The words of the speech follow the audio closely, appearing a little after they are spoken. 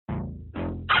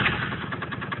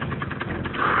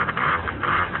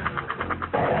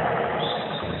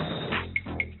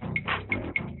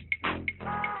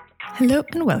Hello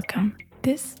and welcome.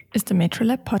 This is the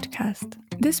MetroLab podcast.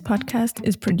 This podcast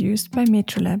is produced by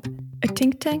MetroLab, a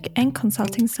think tank and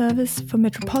consulting service for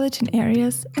metropolitan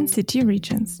areas and city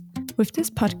regions. With this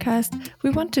podcast,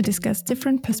 we want to discuss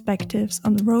different perspectives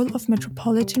on the role of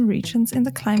metropolitan regions in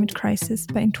the climate crisis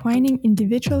by entwining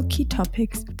individual key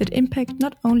topics that impact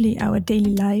not only our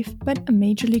daily life, but are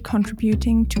majorly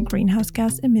contributing to greenhouse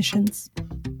gas emissions.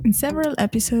 In several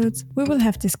episodes, we will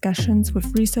have discussions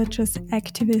with researchers,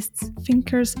 activists,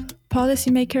 thinkers,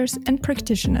 policymakers, and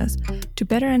practitioners to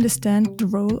better understand the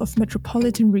role of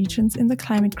metropolitan regions in the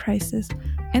climate crisis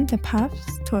and their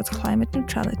paths towards climate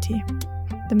neutrality.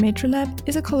 The MetroLab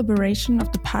is a collaboration of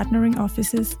the partnering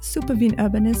offices Supervene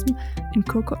Urbanism and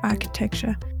Coco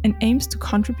Architecture and aims to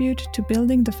contribute to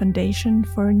building the foundation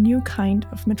for a new kind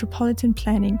of metropolitan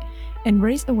planning and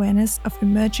raise awareness of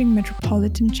emerging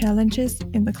metropolitan challenges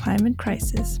in the climate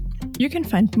crisis. You can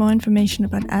find more information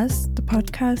about us, the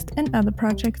podcast, and other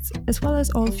projects, as well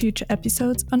as all future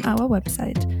episodes on our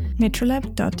website,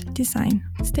 metrolab.design.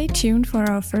 Stay tuned for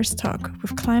our first talk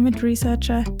with climate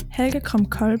researcher Helge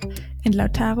Krumm-Kolb and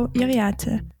Lautaro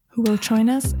Iriarte, who will join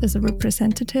us as a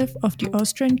representative of the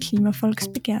Austrian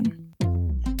Klimavolksbegehren.